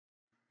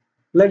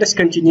Let us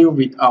continue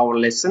with our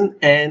lesson,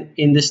 and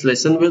in this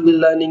lesson we'll be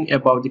learning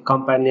about the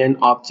companion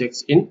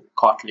objects in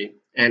Kotlin.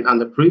 And on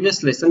the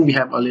previous lesson we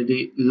have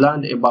already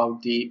learned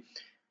about the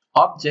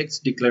objects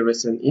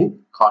declaration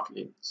in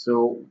Kotlin.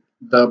 So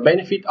the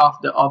benefit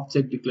of the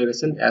object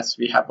declaration, as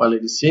we have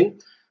already seen.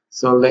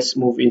 So let's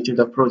move into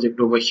the project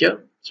over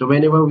here. So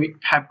whenever we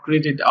have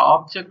created an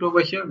object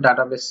over here,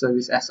 database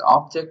service as an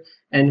object,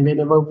 and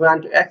whenever we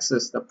want to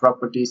access the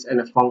properties and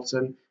a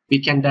function, we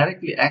can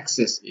directly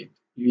access it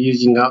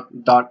using a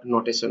dot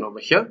notation over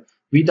here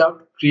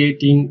without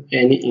creating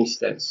any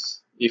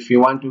instance. If you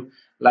want to,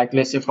 like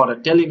let's say for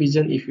the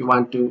television, if you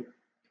want to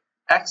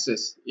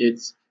access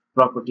its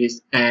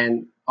properties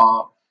and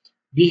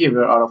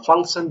behavior or a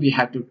function, we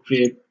have to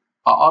create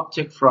an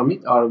object from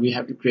it, or we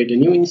have to create a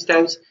new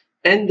instance,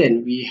 and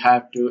then we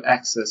have to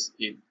access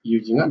it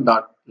using a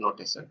dot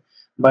notation.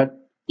 But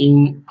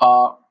in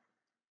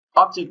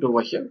object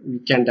over here, we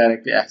can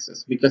directly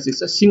access because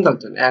it's a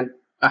singleton, and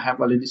I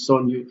have already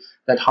shown you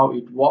that how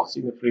it works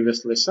in the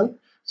previous lesson.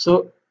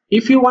 So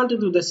if you want to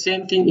do the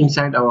same thing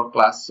inside our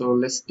class, so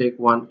let's take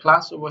one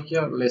class over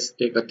here. Let's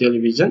take a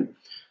television.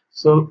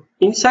 So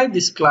inside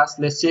this class,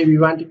 let's say we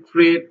want to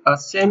create a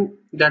same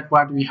that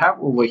what we have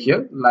over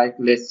here, like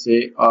let's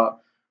say a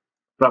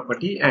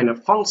property and a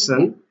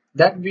function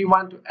that we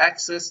want to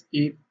access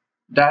it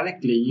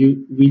directly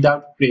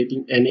without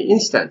creating any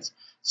instance.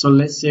 So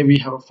let's say we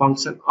have a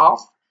function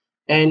of,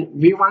 and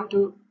we want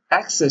to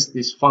access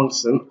this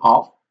function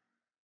of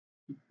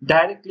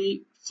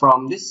directly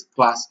from this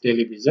class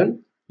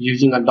television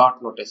using a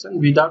dot notation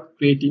without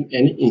creating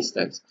any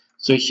instance.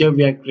 So here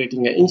we are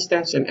creating an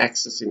instance and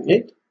accessing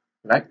it,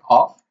 like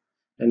off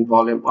and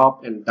volume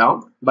up and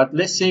down. But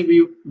let's say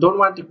we don't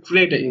want to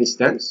create an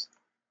instance,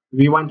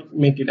 we want to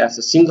make it as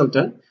a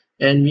singleton,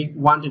 and we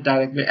want to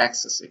directly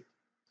access it.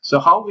 So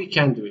how we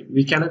can do it?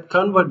 We cannot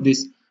convert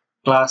this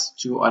class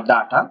to a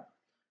data,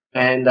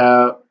 and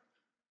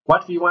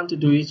what we want to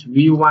do is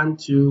we want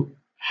to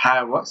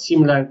have a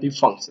similarity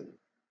function.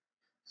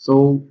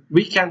 So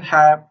we can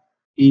have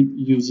it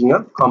using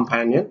a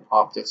companion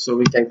object. So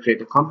we can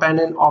create a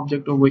companion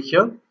object over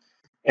here,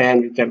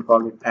 and we can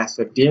call it as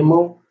a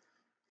demo,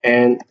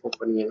 and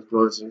opening and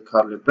closing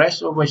curly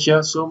brace over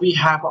here. So we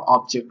have an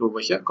object over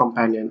here,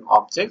 companion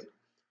object,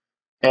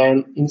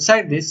 and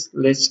inside this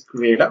let's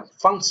create a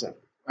function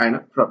and a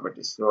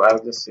property. So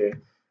I'll just say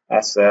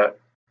as a,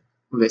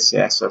 let's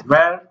say as a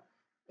var,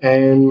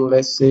 and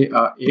let's say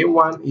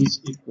a1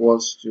 is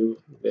equals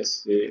to,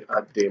 let's say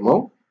a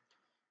demo,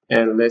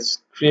 and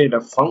let's create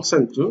a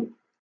function to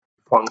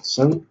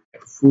function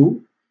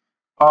foo,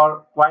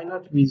 or why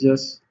not we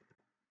just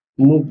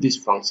move this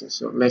function.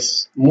 So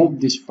let's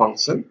move this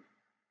function.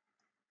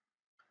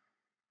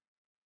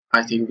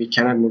 I think we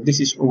cannot move. This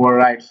is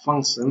override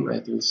function.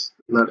 I think it's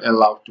not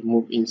allowed to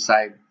move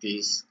inside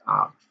this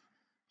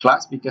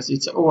class because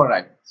it's an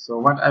override. So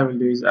what I will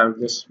do is I will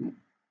just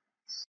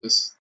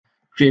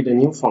create a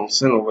new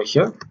function over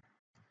here,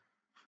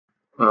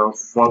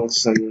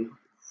 function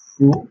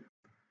foo,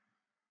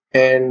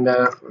 and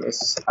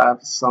let's have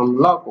some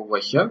log over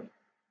here.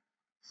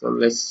 So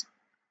let's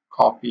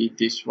copy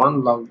this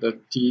one,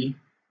 log.t,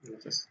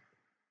 just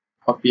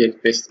copy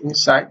and paste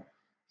inside.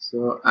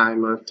 So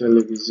I'm a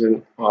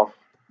television of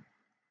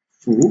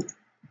foo.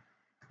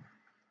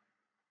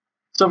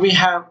 So we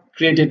have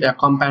created a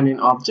companion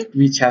object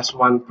which has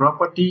one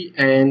property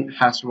and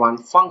has one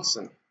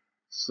function.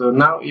 So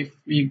now if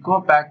we go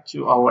back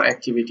to our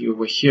activity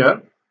over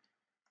here,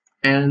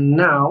 and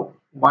now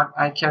what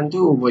I can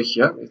do over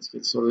here,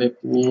 so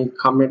let me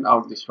comment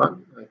out this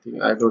one. I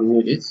think I don't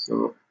need it,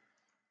 so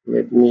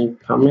let me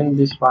comment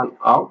this one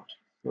out.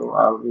 So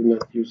I'll be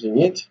not using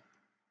it,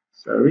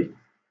 sorry,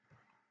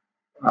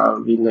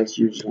 I'll be not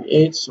using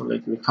it, so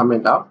let me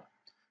comment out.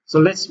 So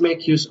let's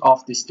make use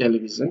of this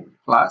television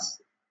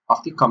class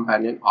of the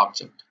companion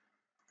object.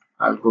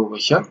 I'll go over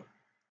here,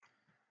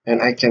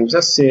 and I can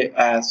just say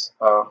as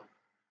a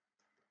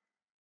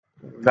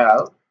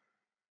val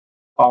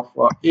of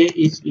a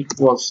is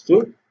equals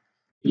to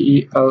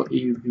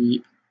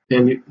elev,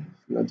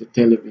 not the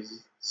television,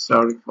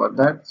 sorry for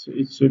that, so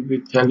it should be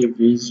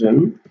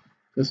television.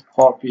 Just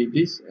copy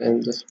this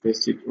and just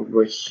paste it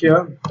over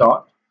here,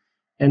 dot,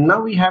 and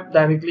now we have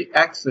directly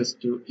access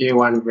to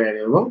a1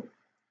 variable,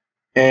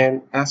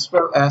 and as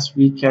well as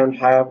we can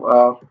have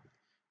a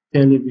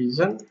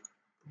television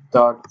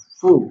dot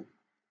foo.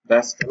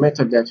 That's the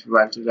method that we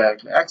want to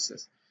directly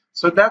access.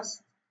 So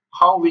that's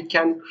how we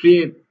can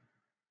create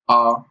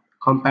a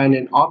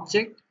companion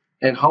object,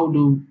 and how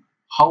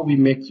we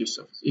make use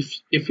of it.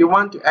 If you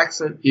want to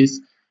access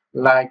is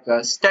like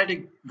a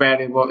static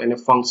variable and a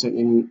function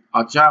in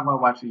Java,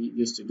 what we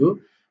used to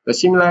do, the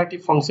similarity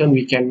function,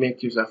 we can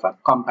make use of a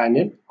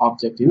companion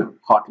object in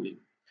Kotlin.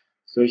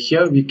 So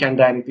here we can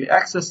directly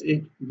access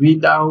it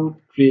without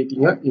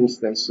creating an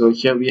instance. So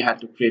here we had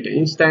to create an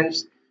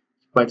instance,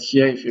 but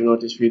here if you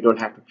notice we don't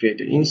have to create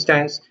an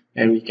instance,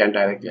 and we can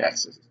directly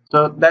access it.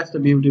 So that's the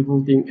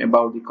beautiful thing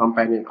about the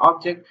companion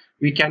object.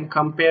 We can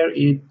compare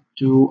it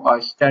to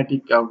a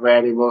static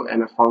variable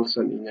and a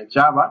function in a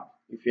Java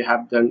if you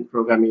have done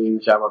programming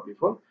in Java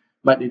before,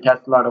 but it has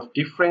a lot of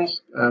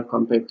difference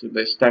compared to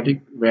the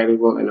static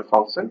variable and a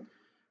function.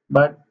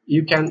 But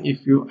you can,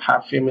 if you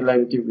have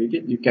familiarity with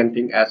it, you can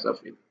think as of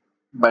it.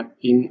 But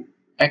in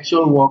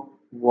actual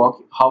work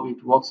how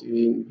it works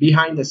in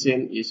behind the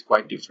scene is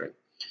quite different.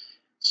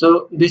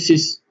 So this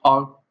is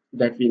all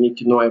that we need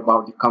to know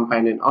about the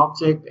companion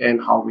object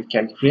and how we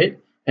can create.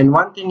 And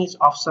one thing is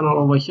optional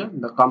over here,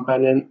 the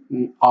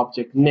companion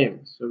object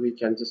name. So we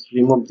can just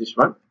remove this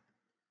one.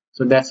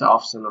 So that's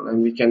optional,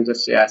 and we can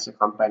just say as a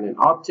companion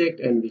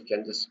object, and we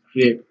can just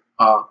create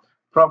a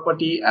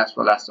property as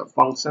well as a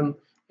function,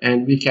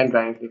 and we can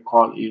directly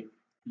call it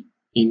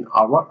in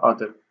our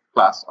other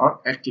class or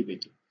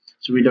activity.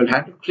 So we don't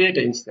have to create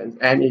an instance,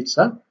 and it's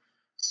a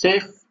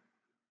safe,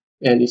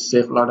 and it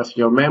saves a lot of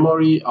your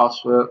memory as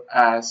well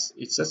as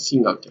it's a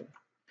singleton.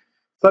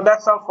 So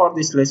that's all for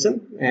this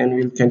lesson, and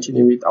we'll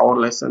continue with our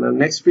lesson in the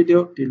next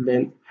video. Till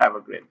then, have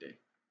a great day.